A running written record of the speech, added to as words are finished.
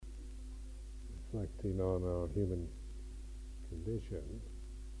reflecting on our human condition,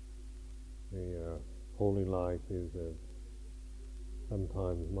 the holy life is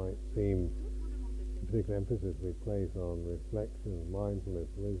sometimes might seem the particular emphasis we place on reflection, mindfulness,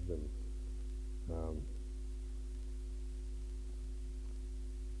 wisdom,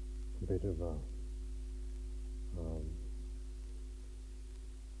 a bit of a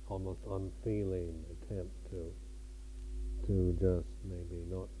almost unfeeling attempt to just maybe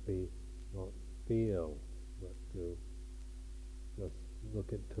not feel, but to just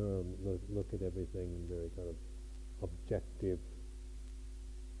look at everything in very kind of objective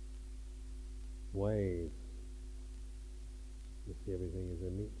ways. You see everything as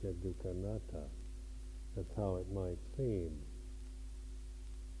anicca, dukkha, anatta. That's how it might seem.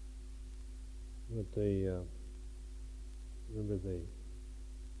 But remember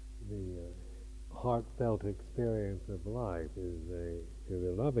the heartfelt experience of life is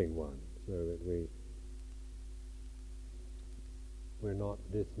a loving one, so that we're not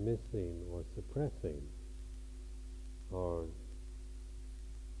dismissing or suppressing our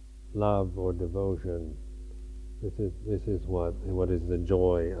love or devotion. This is what is the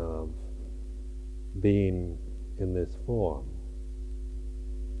joy of being in this form.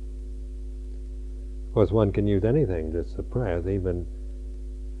 Of course, one can use anything to suppress, even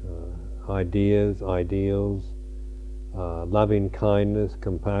ideas, ideals, loving kindness,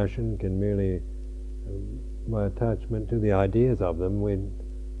 compassion can merely, by attachment to the ideas of them,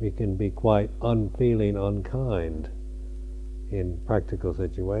 we can be quite unfeeling, unkind in practical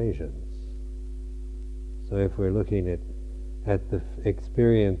situations. So if we're looking at the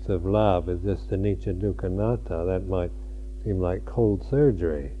experience of love as just anicca, dukkha, anatta, that might seem like cold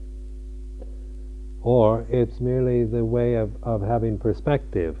surgery. Or it's merely the way of having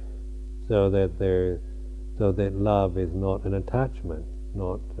perspective, so that love is not an attachment,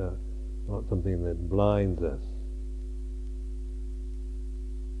 not something that blinds us.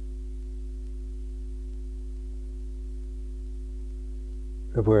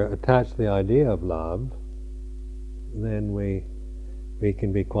 If we're attached to the idea of love, then we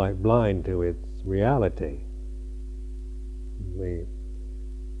can be quite blind to its reality.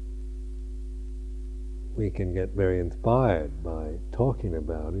 We can get very inspired by talking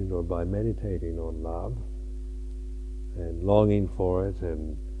about it or by meditating on love and longing for it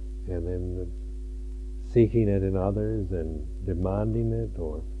and then seeking it in others and demanding it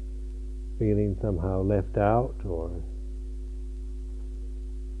or feeling somehow left out or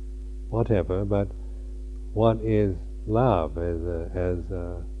whatever. But what is love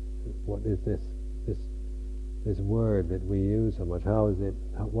what is this word that we use so much?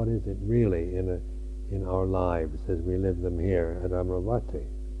 What is it really in our lives as we live them here at Amaravati?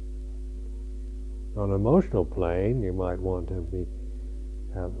 On an emotional plane, you might want to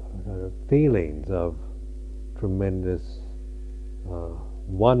have kind of feelings of tremendous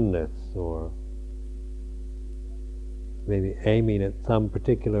oneness, or maybe aiming at some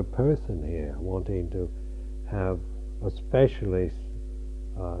particular person here, wanting to have a special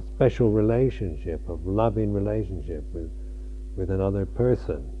relationship, of loving relationship with another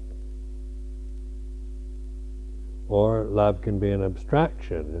person. Or love can be an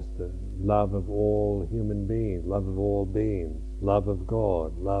abstraction. It's the love of all human beings, love of all beings, love of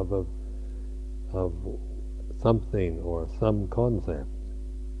God, love of something or some concept.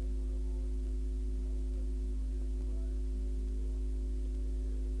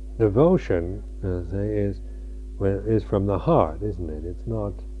 Devotion, is from the heart, isn't it? It's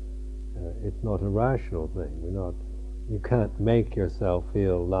not a rational thing. You can't make yourself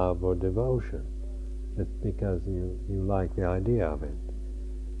feel love or devotion just because you like the idea of it.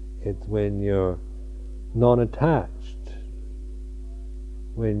 It's when you're non-attached,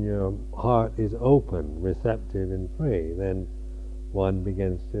 when your heart is open, receptive and free, then one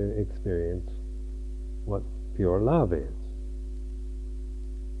begins to experience what pure love is.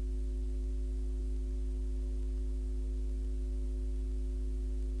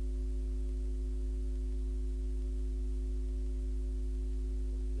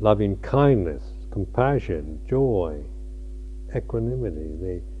 Loving kindness, compassion, joy,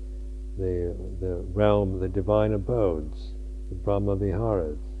 equanimity, the realm, the divine abodes, the Brahma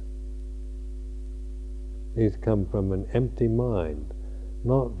Viharas. These come from an empty mind,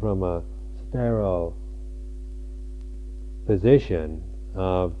 not from a sterile position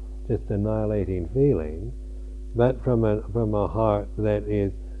of just annihilating feeling, but from a heart that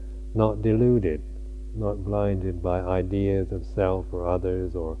is not deluded, not blinded by ideas of self or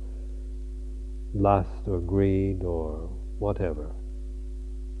others or lust or greed or whatever.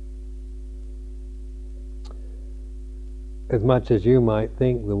 as much as you might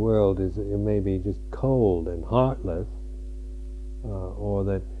think the world is maybe just cold and heartless, or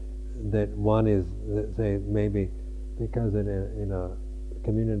that one is, let's say, maybe because in a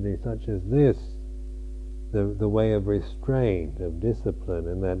community such as this, the way of restraint, of discipline,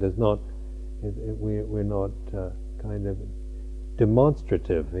 and that does not, we're not kind of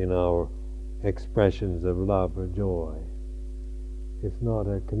demonstrative in our expressions of love or joy. It's not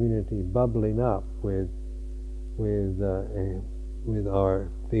a community bubbling up with our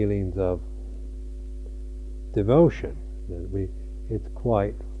feelings of devotion. It's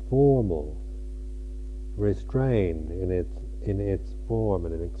quite formal, restrained in its form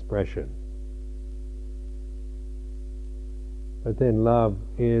and its expression. But then love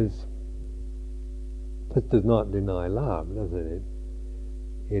is, this does not deny love, does it?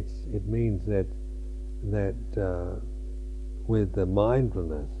 It means that with the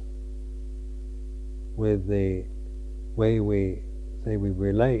mindfulness, with the way we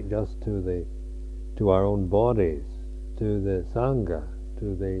relate just to our own bodies, to the sangha,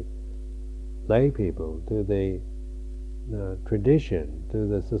 to the lay people, to the tradition, to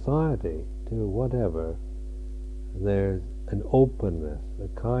the society, to whatever, there's an openness, a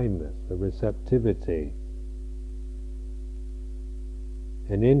kindness, a receptivity,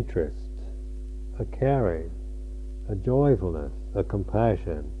 an interest, a caring, a joyfulness, a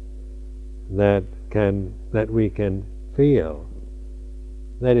compassion that we can feel,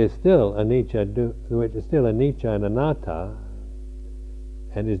 that is still anicca, which is still anicca and anatta,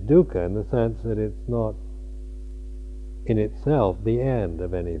 and is dukkha in the sense that it's not in itself the end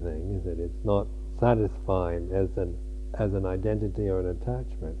of anything, is it? It's not satisfying as an identity or an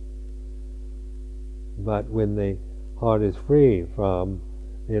attachment. But when the heart is free from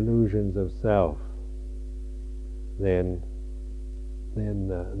the illusions of self, then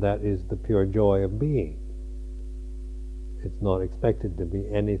that is the pure joy of being. It's not expected to be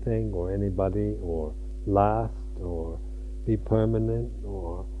anything or anybody or last or be permanent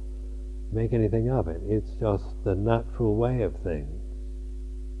or make anything of it. It's just the natural way of things.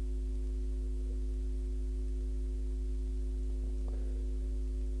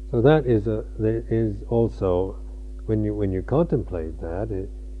 So that is also, when you contemplate that,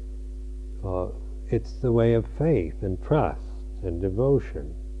 it's the way of faith and trust and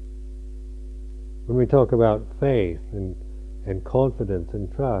devotion. When we talk about faith and confidence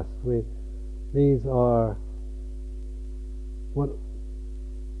and trust, these are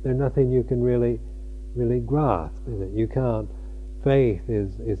they're nothing you can really grasp, is it? You can't. Faith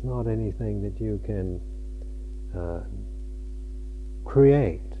is not anything that you can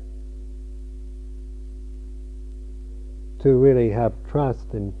create. To really have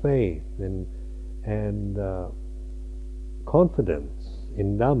trust and faith and confidence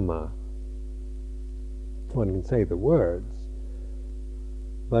in Dhamma, one can say the words,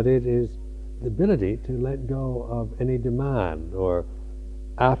 but it is the ability to let go of any demand or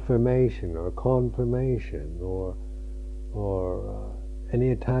affirmation or confirmation or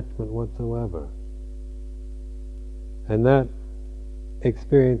any attachment whatsoever. And that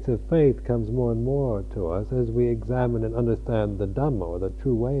experience of faith comes more and more to us as we examine and understand the Dhamma, or the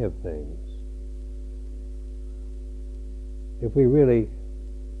true way of things. If we really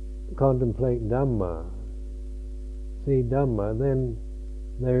contemplate Dhamma, see Dhamma, then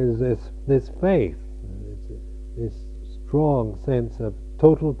there is this faith, this strong sense of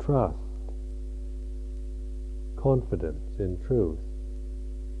total trust, confidence in truth.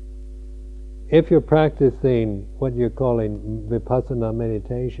 If you're practicing what you're calling vipassana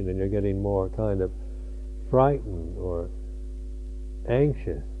meditation and you're getting more kind of frightened or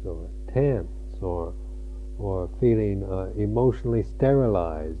anxious or tense or feeling emotionally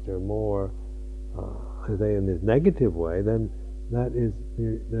sterilized or more, I say, in this negative way, then that is,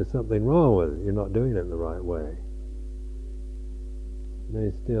 there's something wrong with it. You're not doing it the right way.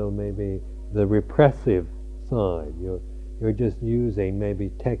 There's still maybe the repressive side. You're just using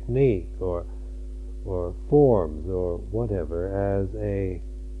maybe technique or forms or whatever as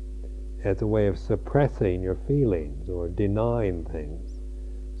a way of suppressing your feelings or denying things.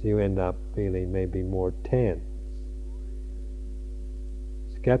 So you end up feeling maybe more tense,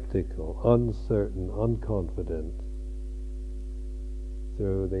 skeptical, uncertain, unconfident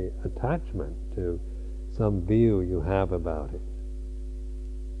through the attachment to some view you have about it.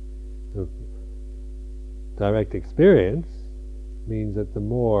 So direct experience means that the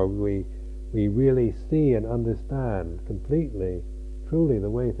more we really see and understand completely, truly the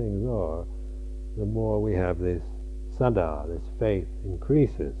way things are, the more we have this saddha, this faith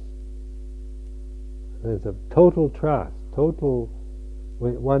increases. There's a total trust, total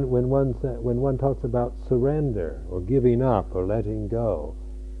when one talks about surrender or giving up or letting go,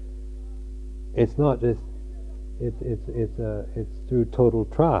 it's not just it's through total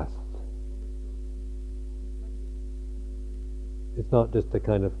trust. It's not just a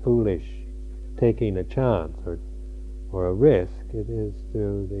kind of foolish taking a chance or a risk. It is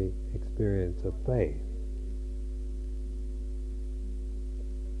through the experience of faith.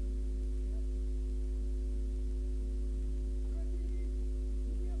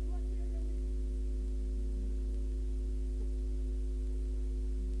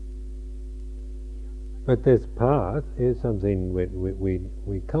 But this path is something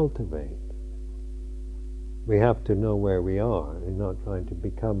we cultivate. We have to know where we are. We're not trying to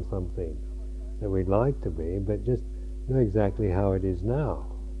become something that we'd like to be, but just know exactly how it is now.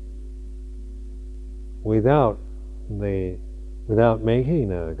 Without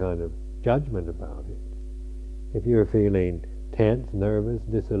making a kind of judgment about it. If you're feeling tense, nervous,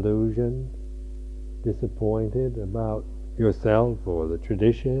 disillusioned, disappointed about yourself or the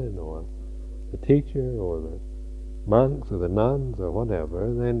tradition or the teacher or the monks or the nuns or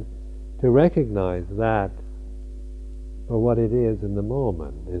whatever, then to recognize that for what it is in the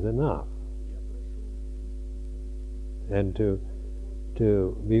moment is enough. And to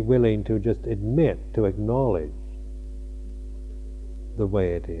be willing to just admit, to acknowledge the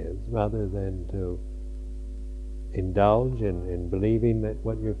way it is, rather than to indulge in believing that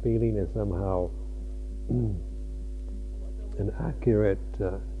what you're feeling is somehow an accurate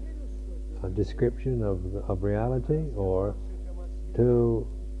description of reality, or to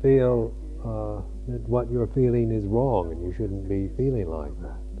feel that what you're feeling is wrong and you shouldn't be feeling like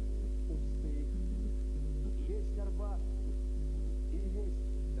that.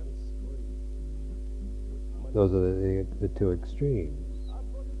 Those are the two extremes.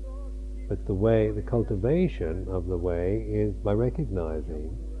 But the cultivation of the way is by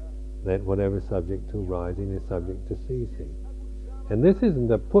recognizing that whatever subject to arising is subject to ceasing. And this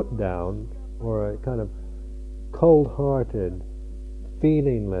isn't a put down or a kind of cold-hearted,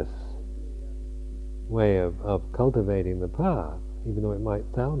 feelingless way of cultivating the path, even though it might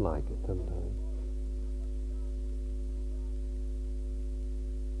sound like it sometimes.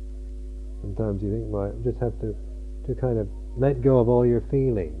 Sometimes you think, well, you just have to kind of let go of all your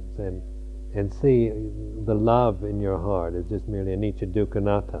feelings and see the love in your heart as just merely anicca dukkha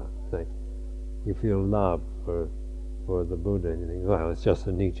anatta. Say, you feel love for the Buddha, and you think, well, it's just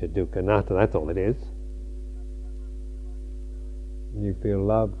anicca dukkha anatta, that's all it is. And you feel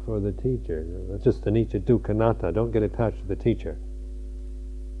love for the teacher, it's just anicca dukkha anatta, don't get attached to the teacher.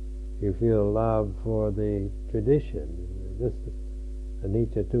 You feel love for the tradition, just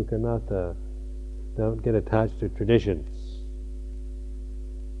anicca dukkha anatta, don't get attached to traditions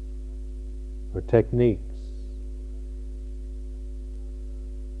or techniques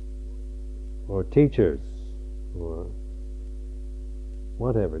or teachers or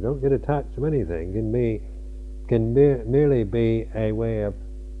whatever. Don't get attached to anything. Can merely be a way of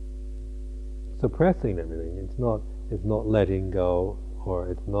suppressing everything. It's not letting go, or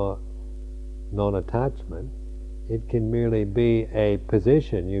it's not non-attachment. It can merely be a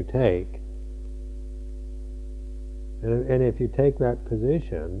position you take, and if you take that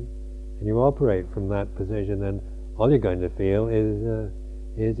position and you operate from that position, then all you're going to feel is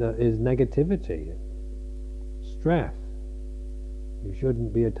negativity, stress. You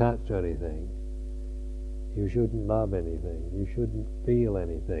shouldn't be attached to anything. You shouldn't love anything. You shouldn't feel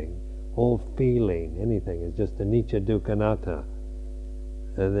anything. All feeling anything is just anicca dukkha anatta,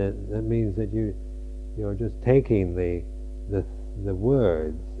 and that means that you're just taking the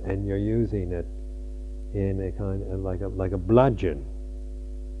words and you're using it in a kind of like a bludgeon,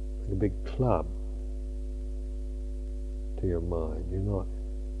 like a big club to your mind.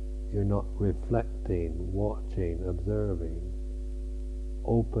 You're not reflecting, watching, observing,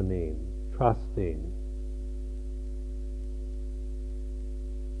 opening, trusting.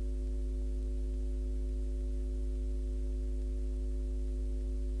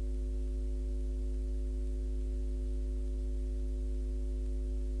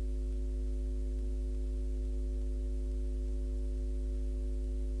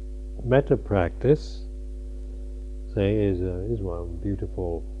 Metta practice, say, is one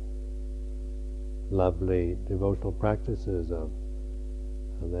beautiful, lovely devotional practices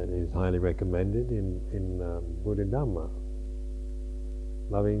that is highly recommended in Buddha Dhamma.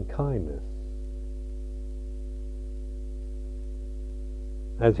 Loving kindness.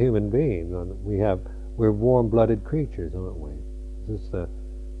 As human beings, we're warm-blooded creatures, aren't we?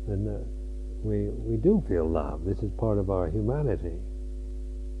 We do feel love. This is part of our humanity.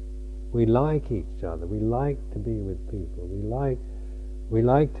 We like each other. We like to be with people. we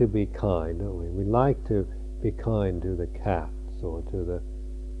like to be kind, don't we? We like to be kind to the cats or to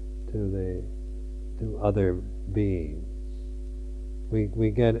other beings. We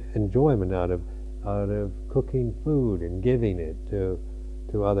get enjoyment out of cooking food and giving it to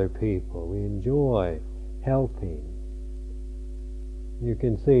other people. We enjoy helping. You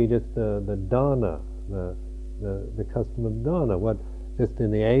can see just the dana, the custom of dana, what just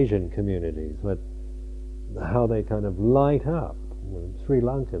in the Asian communities, how they kind of light up. Sri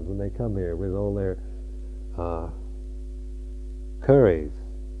Lankans, when they come here with all their curries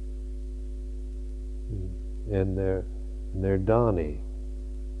and their dhani,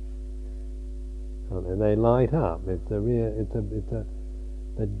 and they light up. It's the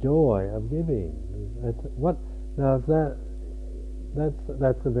joy of giving.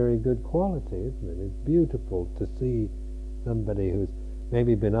 That's a very good quality, isn't it? It's beautiful to see somebody who's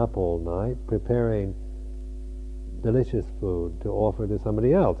maybe been up all night preparing delicious food to offer to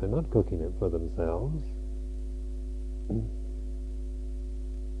somebody else. They're not cooking it for themselves.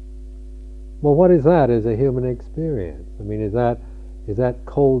 Well, what is that as a human experience? I mean, is that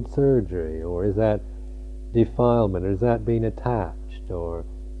cold surgery, or is that defilement, or is that being attached, or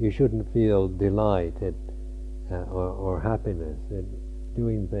you shouldn't feel delight or happiness in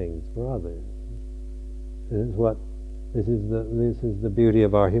doing things for others? This is the beauty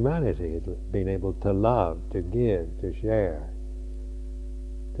of our humanity, is being able to love, to give, to share,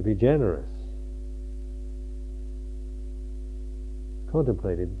 to be generous.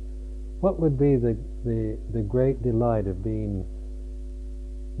 Contemplated, what would be the great delight of being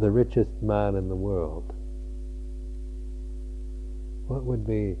the richest man in the world? What would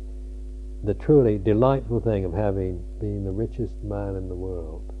be the truly delightful thing of being the richest man in the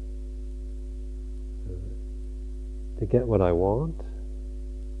world? To get what I want?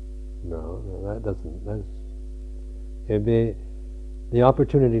 No, that doesn't. It'd be the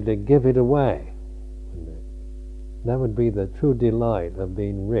opportunity to give it away. That would be the true delight of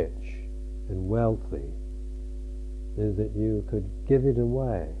being rich and wealthy, is that you could give it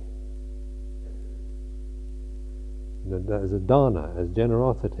away. As a dana, as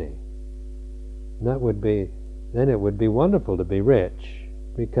generosity. Then it would be wonderful to be rich,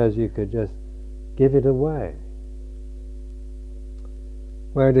 because you could just give it away.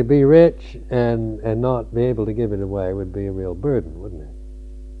 Where to be rich and not be able to give it away would be a real burden, wouldn't it?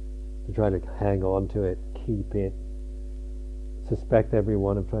 To try to hang on to it, keep it, suspect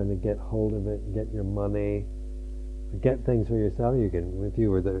everyone of trying to get hold of it, get your money, get things for yourself. You can,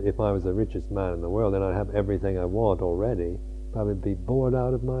 if I was the richest man in the world, then I'd have everything I want already. I would be bored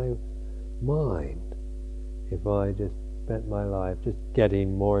out of my mind if I just spent my life just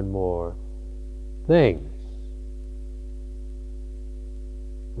getting more and more things.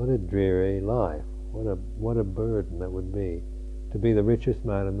 What a dreary life. What a burden that would be, to be the richest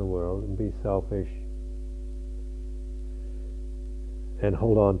man in the world and be selfish and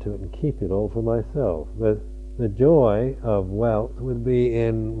hold on to it and keep it all for myself. The joy of wealth would be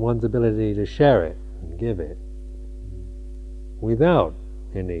in one's ability to share it and give it without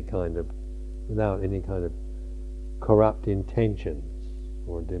any kind of corrupt intentions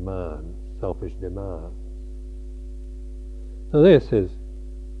or demands, selfish demands. So this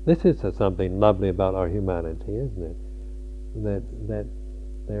is something lovely about our humanity, isn't it? That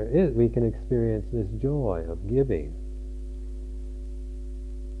we can experience this joy of giving.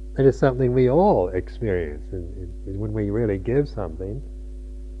 It is something we all experience when we really give something,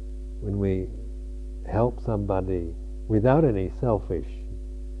 when we help somebody without any selfish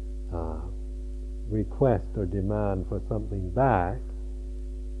request or demand for something back,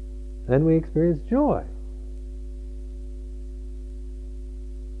 then we experience joy.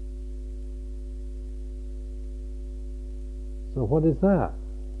 So what is that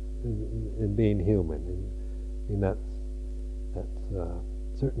in being human? And that's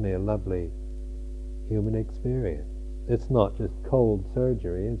certainly a lovely human experience. It's not just cold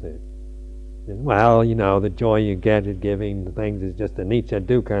surgery, is it? Well, the joy you get at giving things is just anicca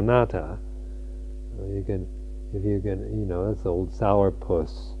dukkha anatta. That's old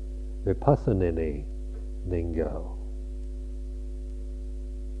sourpuss vipassanini lingo.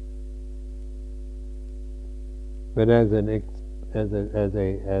 But as a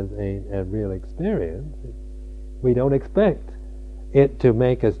real experience, we don't expect it to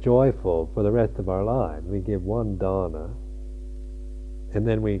make us joyful for the rest of our lives. We give one dana, and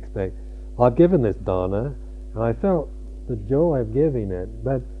then we expect, I've given this dana, and I felt the joy of giving it,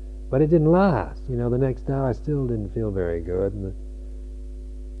 but it didn't last. The next day I still didn't feel very good, and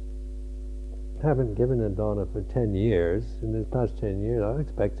I haven't given a dana for 10 years. In this past 10 years, I was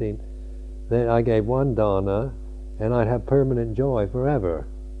expecting that I gave one dana, and I'd have permanent joy forever.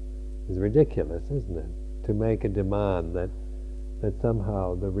 It's ridiculous, isn't it? To make a demand that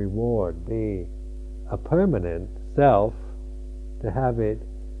somehow the reward be a permanent self, to have it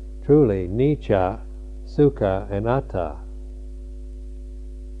truly nicca, sukha, and atta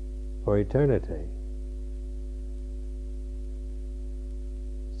for eternity.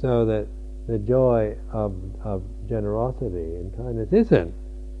 So that the joy of generosity and kindness isn't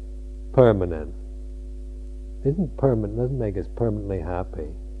permanent, doesn't make us permanently happy.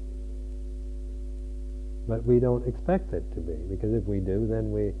 But we don't expect it to be, because if we do,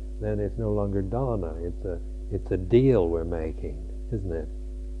 then it's no longer dana. It's a deal we're making, isn't it?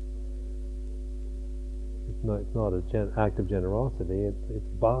 It's not an act of generosity. It's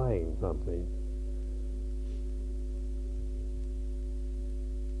buying something.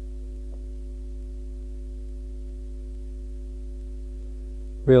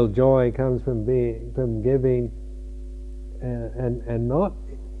 Real joy comes from giving, and not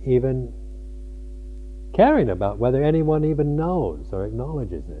even caring about whether anyone even knows or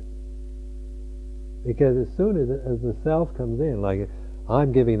acknowledges it. Because as soon as the self comes in, like,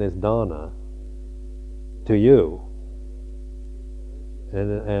 I'm giving this dana to you,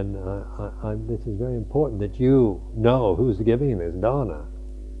 and this is very important that you know who's giving this dana.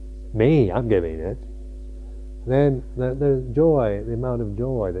 Me, I'm giving it. Then the joy, the amount of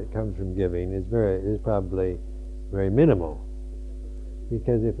joy that comes from giving is probably very minimal.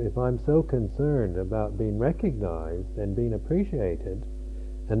 Because if I'm so concerned about being recognized and being appreciated,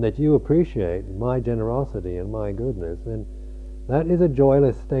 and that you appreciate my generosity and my goodness, then that is a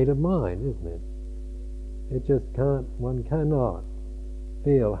joyless state of mind, isn't it? It just one cannot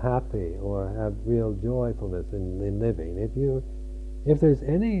feel happy or have real joyfulness in living if there's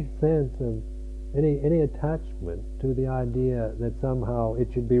any sense of any attachment to the idea that somehow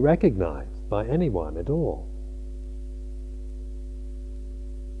it should be recognized by anyone at all.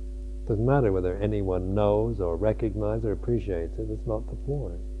 Doesn't matter whether anyone knows or recognizes or appreciates it, it's not the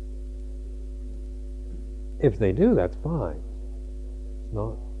point. If they do, that's fine. It's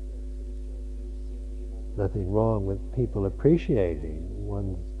nothing wrong with people appreciating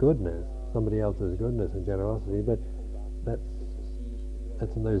one's goodness, somebody else's goodness and generosity, but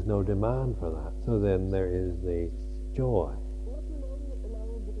there's no demand for that. So then there is the joy.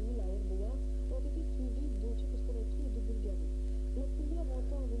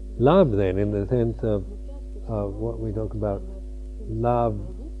 Love, then, in the sense of what we talk about, love,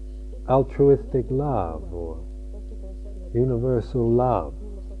 altruistic love, or universal love,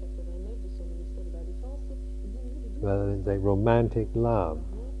 rather than say romantic love,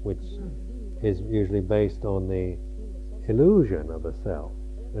 which is usually based on the illusion of a self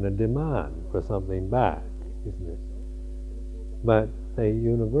and a demand for something back, isn't it? But a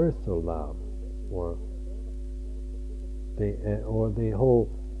universal love, or the whole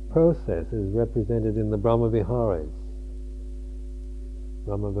process is represented in the Brahmaviharas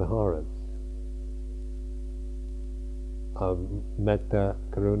of metta,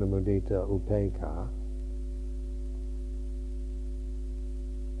 karuna, mudita, upekkha.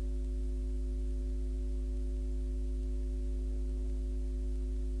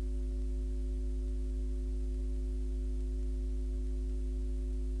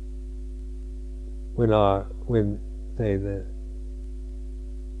 When say the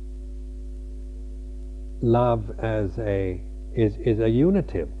love is a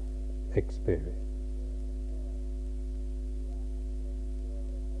unitive experience.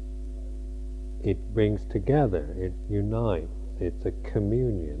 It brings together, it unites, it's a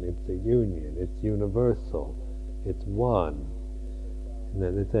communion, it's a union, it's universal, it's one. And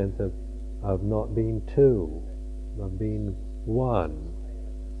in the sense of not being two, of being one,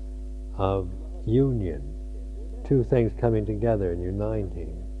 of union, two things coming together and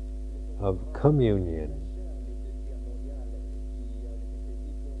uniting, of communion.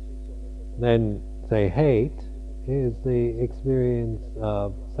 Then, say, hate is the experience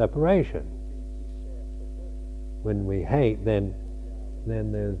of separation. When we hate, then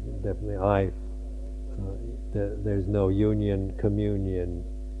there's definitely there's no union, communion,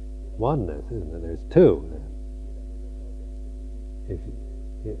 oneness, isn't there? There's two.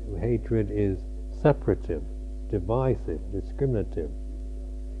 Hatred is separative, divisive, discriminative,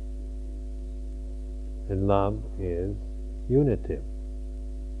 and love is unitive.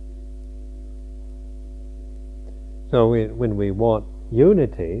 So when we want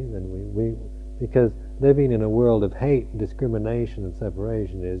unity, then because living in a world of hate, discrimination, and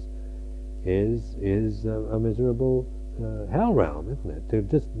separation is a miserable hell realm, isn't it? To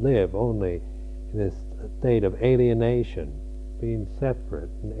just live only in this state of alienation, being separate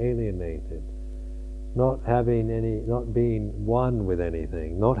and alienated, not being one with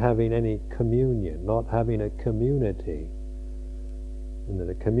anything, not having any communion, not having a community. And that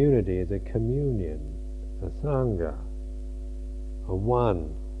a community is a communion, a sangha, a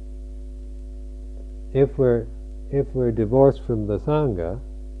one. If we're divorced from the sangha,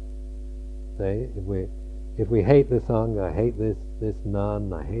 say if we hate the sangha, I hate this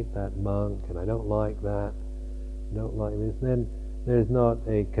nun, I hate that monk, and I don't like that, I don't like this, then there's not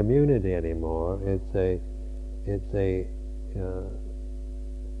a community anymore. It's a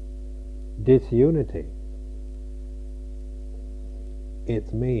disunity.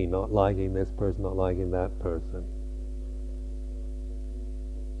 It's me not liking this person, not liking that person.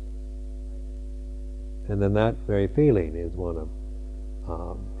 And then that very feeling is one of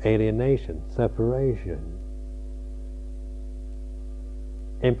alienation, separation,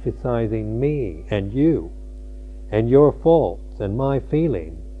 emphasizing me and you and your faults and my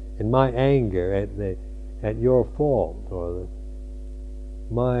feeling and my anger at your fault, or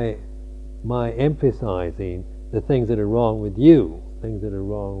my emphasizing the things that are wrong with you, things that are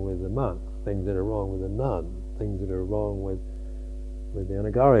wrong with the monks, things that are wrong with the nun, things that are wrong with the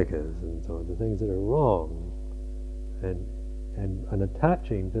Anagarikas, and so on, the things that are wrong, and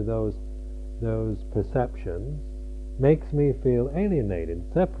attaching to those perceptions makes me feel alienated,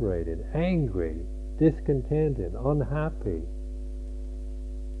 separated, angry, discontented, unhappy,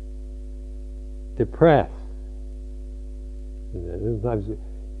 depressed.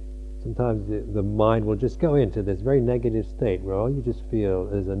 Sometimes the mind will just go into this very negative state where all you just feel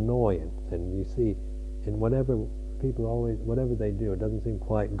is annoyance, and you see, in whatever they do, it doesn't seem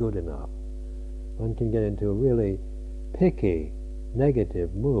quite good enough. One can get into a really picky,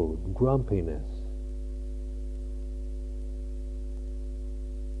 negative mood, grumpiness,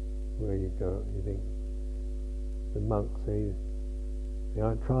 where you think the monks they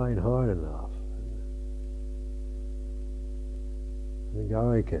aren't trying hard enough. The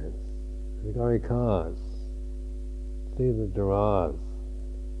Garikas, see the Dharas,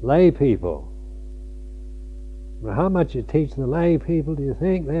 lay people. How much you teach the lay people, do you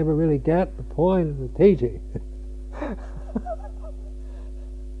think they ever really get the point of the teaching?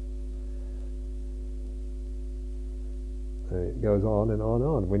 It goes on and on and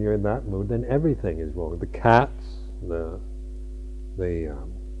on. When you're in that mood, then everything is wrong. The cats, the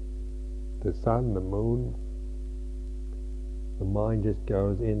sun, the moon. The mind just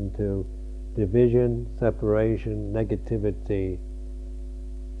goes into division, separation, negativity,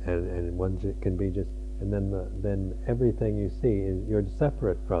 and one can be just. And then everything you see is you're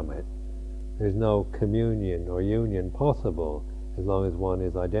separate from it. There's no communion or union possible as long as one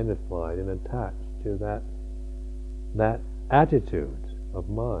is identified and attached to that attitude of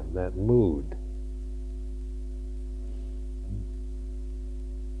mind, that mood.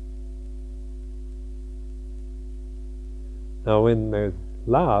 Now, when there's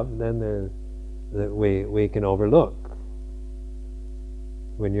love, then we can overlook.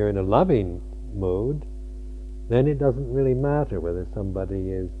 When you're in a loving mood, then it doesn't really matter whether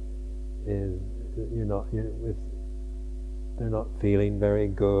somebody they're not feeling very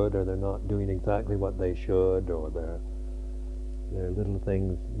good, or they're not doing exactly what they should, or there are little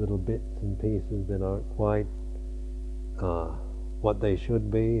things, little bits and pieces that aren't quite what they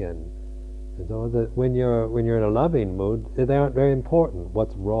should be, and so that when you're in a loving mood, they aren't very important.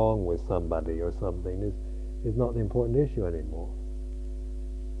 What's wrong with somebody or something is not the important issue anymore.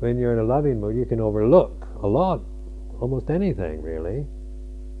 When you're in a loving mood, you can overlook a lot, almost anything really.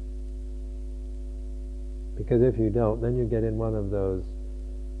 Because if you don't, then you get in one of those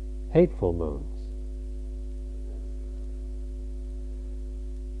hateful moods.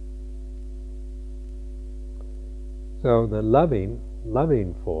 So the loving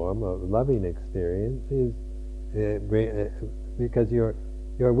form of loving experience is because you're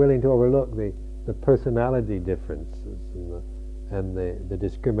willing to overlook the personality differences and the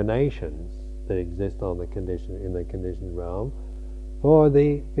discriminations that exist in the conditioned realm, for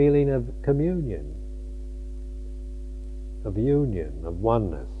the feeling of communion, of union, of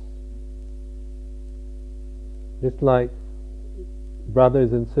oneness. Just like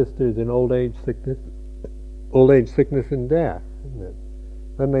brothers and sisters in old age sickness and death, isn't it?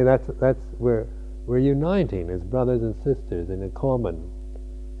 Suddenly that's where we're uniting as brothers and sisters in a common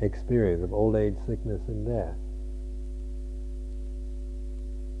experience of old age, sickness and death.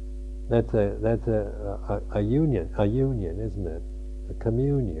 That's a union, isn't it? A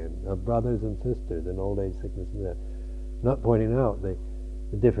communion of brothers and sisters in old age, sickness and death. Not pointing out the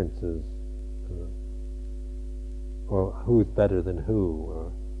differences, or who's better than who,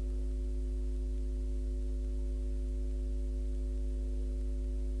 or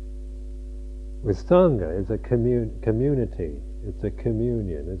With Sangha, it's a community, it's a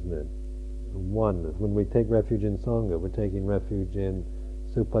communion, isn't it? Oneness. When we take refuge in Sangha, we're taking refuge in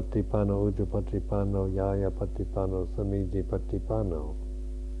Supatipano, Ujjapatipano, Yaya Patipano, Samiji Patipano.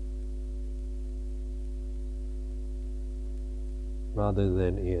 Rather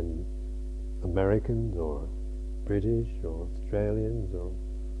than in Americans or British or Australians or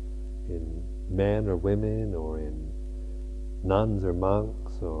in men or women or in nuns or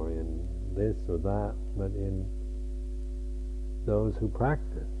monks or in this or that, but in those who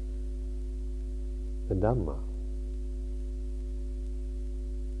practice the Dhamma,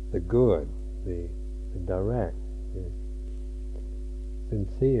 the good, the direct, the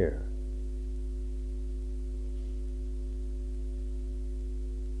sincere.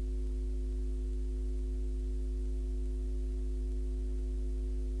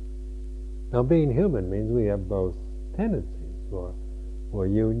 Now, being human means we have both tendencies for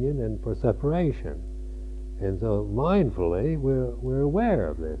union and for separation, and so mindfully we're aware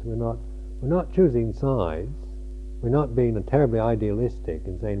of this. We're not choosing sides. We're not being terribly idealistic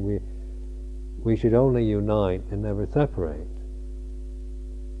and saying we should only unite and never separate.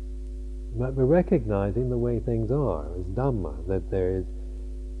 But we're recognizing the way things are as Dhamma, that there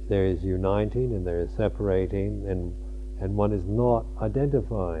is uniting and there is separating, and one is not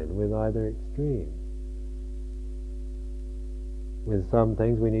identifying with either extreme. With some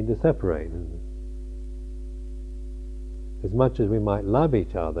things we need to separate. As much as we might love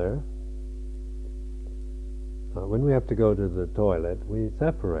each other, when we have to go to the toilet, we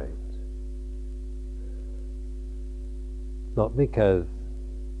separate. Not because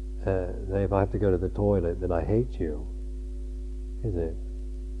if I have to go to the toilet that I hate you, is it?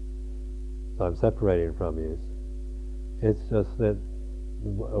 So I'm separating from you. It's just that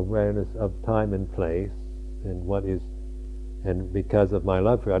awareness of time and place and what is, and because of my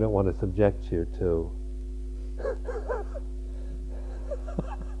love for you, I don't want to subject you to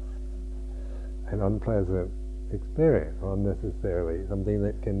an unpleasant experience, unnecessarily, something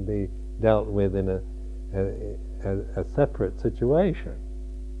that can be dealt with in a separate situation.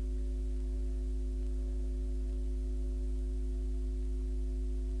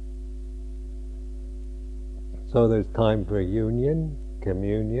 So there's time for union,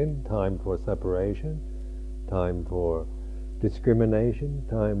 communion, time for separation, time for discrimination,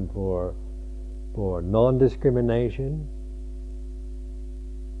 time for non-discrimination.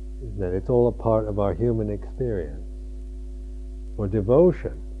 That it's all a part of our human experience. For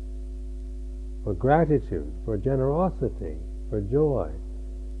devotion, for gratitude, for generosity, for joy.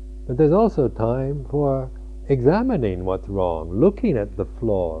 But there's also time for examining what's wrong, looking at the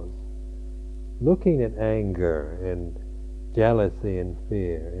flaws, looking at anger and jealousy and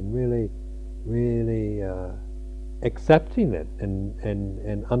fear, and really accepting it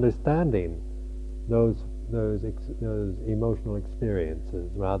and understanding those emotional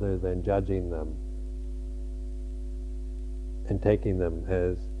experiences rather than judging them and taking them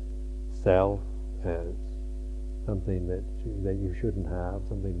as self, as something that you shouldn't have,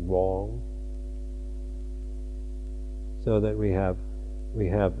 something wrong. So that we have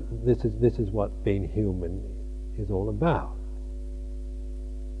this is what being human is all about.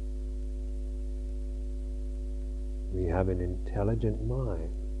 We have an intelligent mind.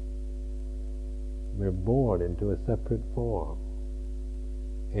 We're born into a separate form,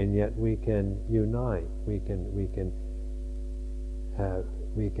 and yet we can unite. We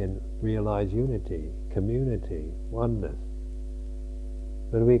can realize unity, community, oneness.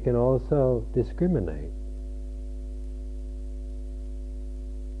 But we can also discriminate.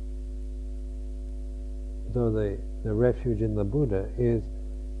 So the refuge in the Buddha is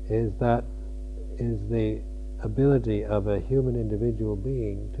the ability of a human individual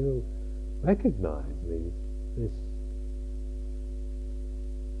being to recognize this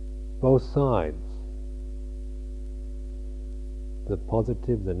both sides, the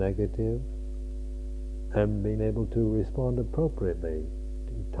positive, the negative, and being able to respond appropriately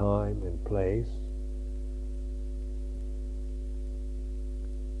to time and place.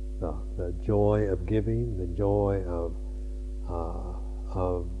 The joy of giving, the joy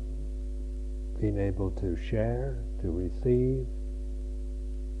of being able to share, to receive,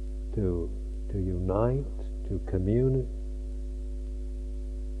 to unite, to commune,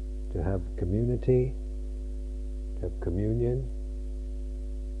 to have community, to have communion.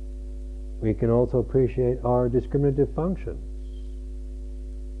 We can also appreciate our discriminative functions,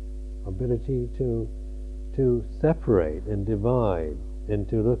 ability to separate and divide, and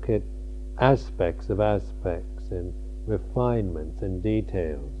to look at aspects of aspects and refinements and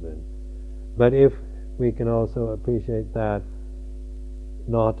details. But if we can also appreciate that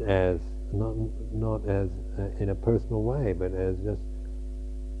not as not as in a personal way, but as just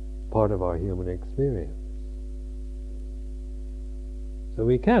part of our human experience. So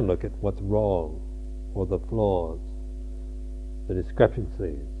we can look at what's wrong, or the flaws, the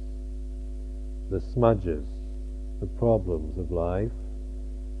discrepancies, the smudges, the problems of life,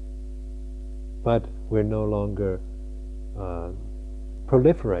 but we're no longer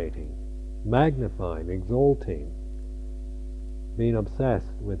proliferating, magnifying, exalting, being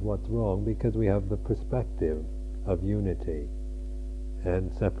obsessed with what's wrong, because we have the perspective of unity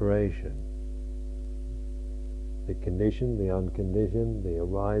and separation. The conditioned, the unconditioned, the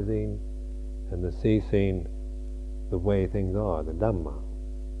arising and the ceasing, the way things are, the Dhamma.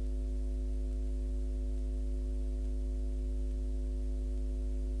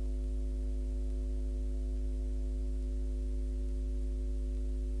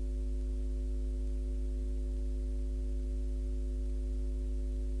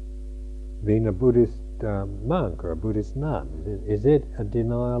 Being a Buddhist monk or a Buddhist nun, is it a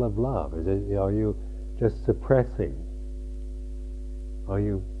denial of love? Are you just suppressing? Are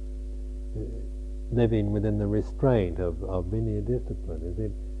you living within the restraint of Vinaya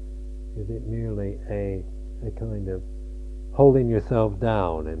discipline? Is it merely a kind of holding yourself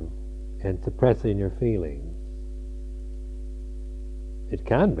down and suppressing your feelings? It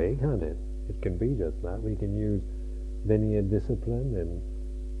can be, can't it? It can be just that. We can use Vinaya discipline and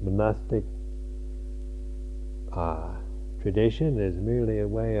monastic tradition as merely a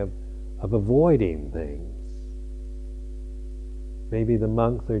way of avoiding things. Maybe the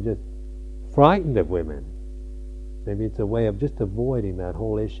monks are just frightened of women. Maybe it's a way of just avoiding that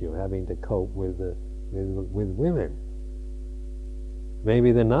whole issue, having to cope with women.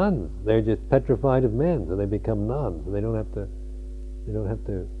 Maybe the nuns, they're just petrified of men, so they become nuns. They don't have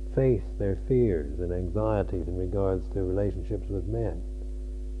to face their fears and anxieties in regards to relationships with men.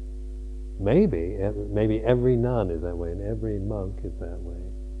 Maybe every nun is that way, and every monk is that way.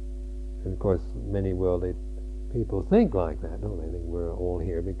 And of course, many worldly people think like that, don't they? They think we're all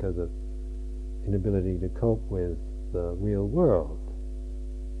here because of inability to cope with the real world.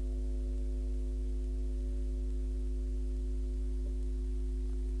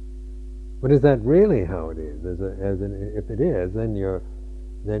 But is that really how it is? If it is, then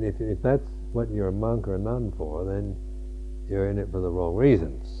if that's what you're a monk or a nun for, then you're in it for the wrong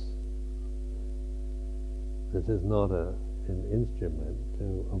reasons. This is not an instrument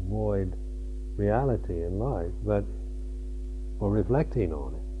to avoid reality in life, but for reflecting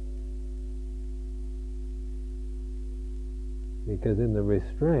on it. Because in the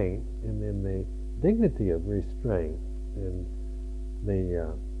restraint, and in the dignity of restraint, and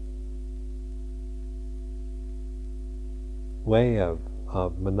the way of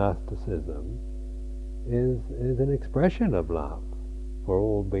monasticism is an expression of love for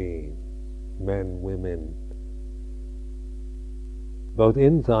all beings, men, women, both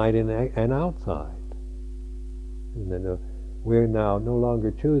inside and outside. And then we're now no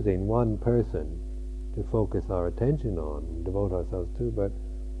longer choosing one person to focus our attention on and devote ourselves to, but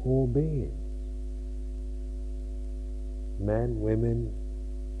all beings. Men, women,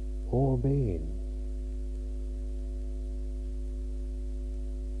 all beings.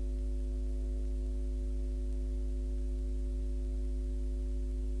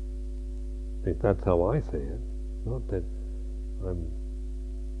 At least that's how I see it. Not that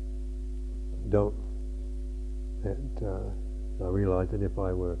I realize that if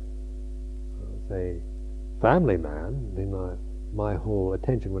I were, say, family man, then my whole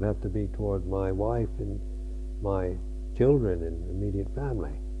attention would have to be toward my wife and my children and immediate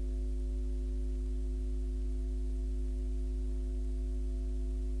family.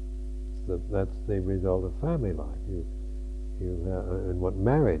 So that's the result of family life. And what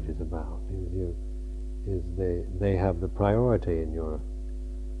marriage is about is they have the priority in your.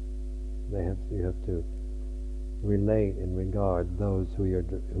 You have to relate and regard those who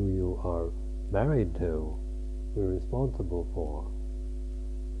you are married to, who you're responsible for.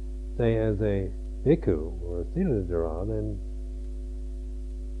 Say, as a bhikkhu or a Siladhara, then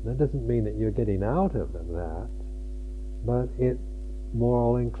that doesn't mean that you're getting out of that, but it's more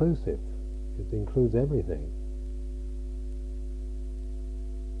all-inclusive. It includes everything.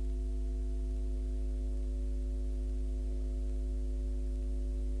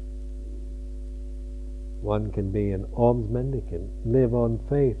 One can be an alms mendicant, live on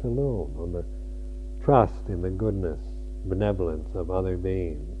faith alone, on the trust in the goodness, benevolence of other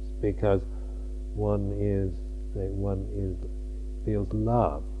beings, because one feels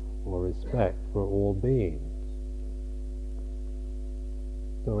love or respect for all beings.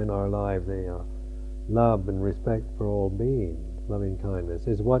 So in our lives, they are love and respect for all beings, loving kindness,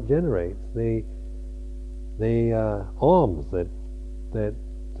 is what generates the alms that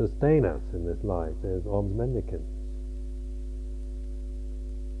sustain us in this life as alms mendicants.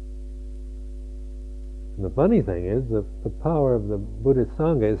 And the funny thing is, the power of the Buddhist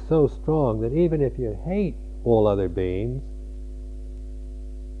Sangha is so strong that even if you hate all other beings,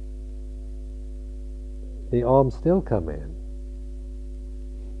 the alms still come in.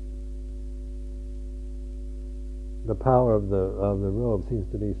 The power of the robe seems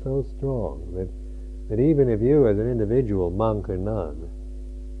to be so strong that even if you as an individual, monk or nun,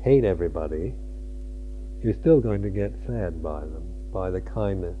 hate everybody, you're still going to get fed by them, by the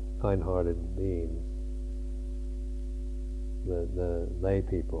kind-hearted beings, the lay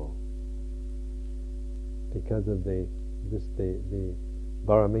people, because of the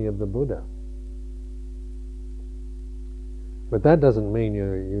barami of the Buddha. But that doesn't mean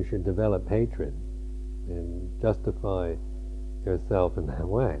you should develop hatred and justify yourself in that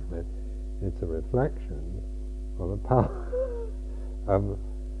way. But it's a reflection of a power of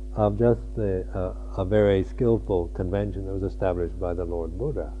just a very skillful convention that was established by the Lord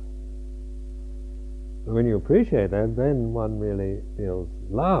Buddha. But when you appreciate that, then one really feels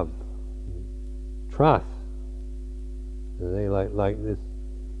love, trust. They like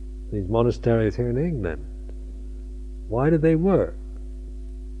these monasteries here in England. Why do they work?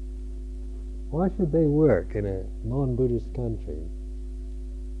 Why should they work in a non-Buddhist country?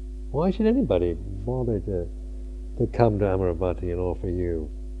 Why should anybody bother to come to Amaravati and offer you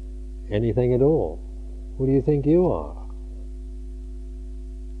anything at all? Who do you think you are?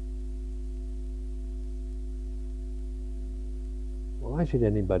 Why should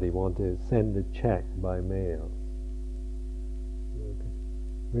anybody want to send a check by mail?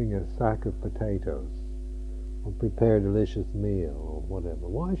 Bring a sack of potatoes, or prepare a delicious meal, or whatever.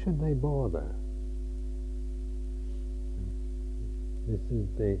 Why should they bother? This is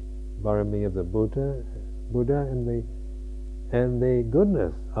the barami of the Buddha, and the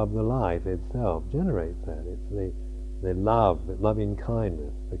goodness of the life itself generates that. It's the love, the loving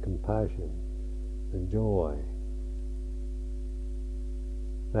kindness, the compassion, the joy,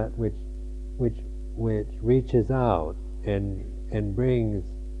 that which reaches out and brings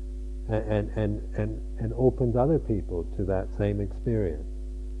and opens other people to that same experience.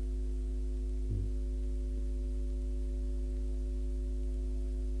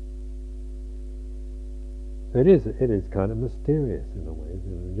 So it is kind of mysterious in a way,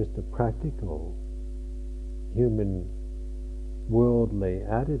 just a practical human worldly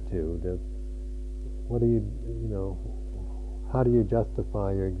attitude of what do you how do you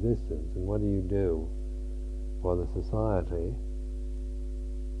justify your existence, and what do you do for the society?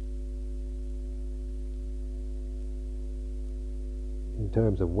 In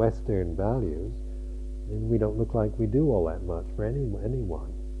terms of Western values, and we don't look like we do all that much for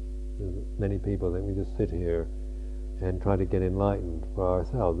anyone. There's many people that we just sit here and try to get enlightened for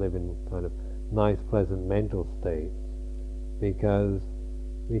ourselves, live in kind of nice, pleasant mental states, because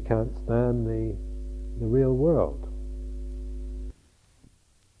we can't stand the real world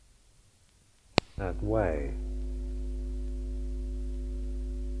that way.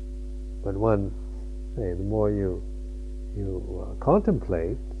 But the more you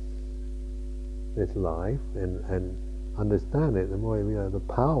contemplate this life and understand it, the more you realize the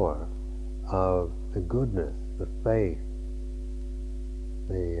power of the goodness, the faith,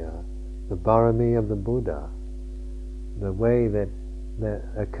 the barami of the Buddha, the way that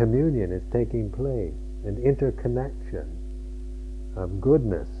a communion is taking place, an interconnection of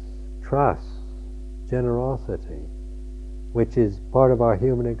goodness, trust, generosity, which is part of our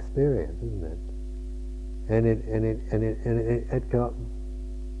human experience, isn't it? And it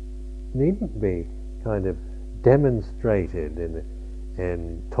needn't be kind of demonstrated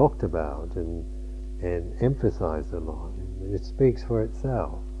and talked about and emphasized a lot. It speaks for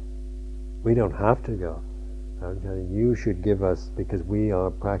itself. We don't have to go, you should give us, because we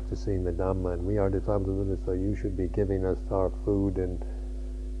are practicing the Dhamma and we are disciples of Buddha, so you should be giving us our food, and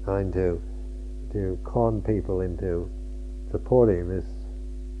trying to con people into supporting this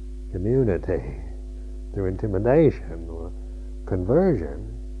community through intimidation or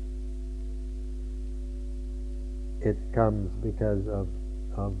conversion. It comes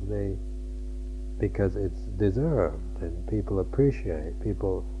because it's deserved, and people appreciate,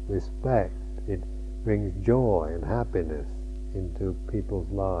 people respect. It brings joy and happiness into people's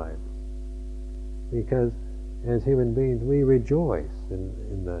lives, because as human beings we rejoice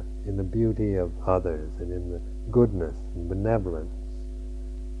in the beauty of others and in the goodness and benevolence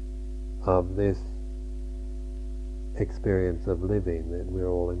of this experience of living that we're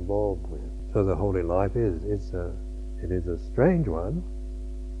all involved with. So the holy life is It is a strange one,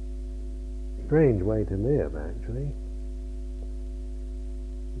 strange way to live actually.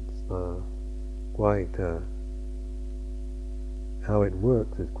 It's quite, how it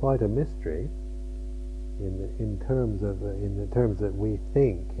works is quite a mystery in the terms that we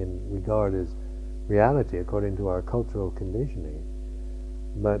think and regard as reality according to our cultural conditioning.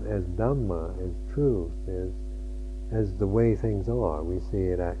 But as Dhamma, as truth, as the way things are, we see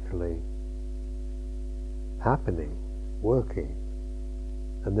it actually happening, working.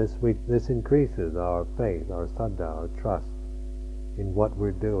 And this increases our faith, our saddha, our trust in what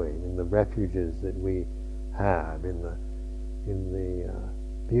we're doing, in the refuges that we have, in the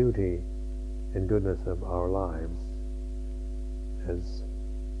beauty and goodness of our lives as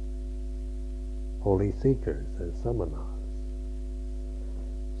holy seekers, as samanas.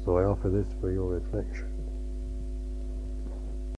 So I offer this for your reflection.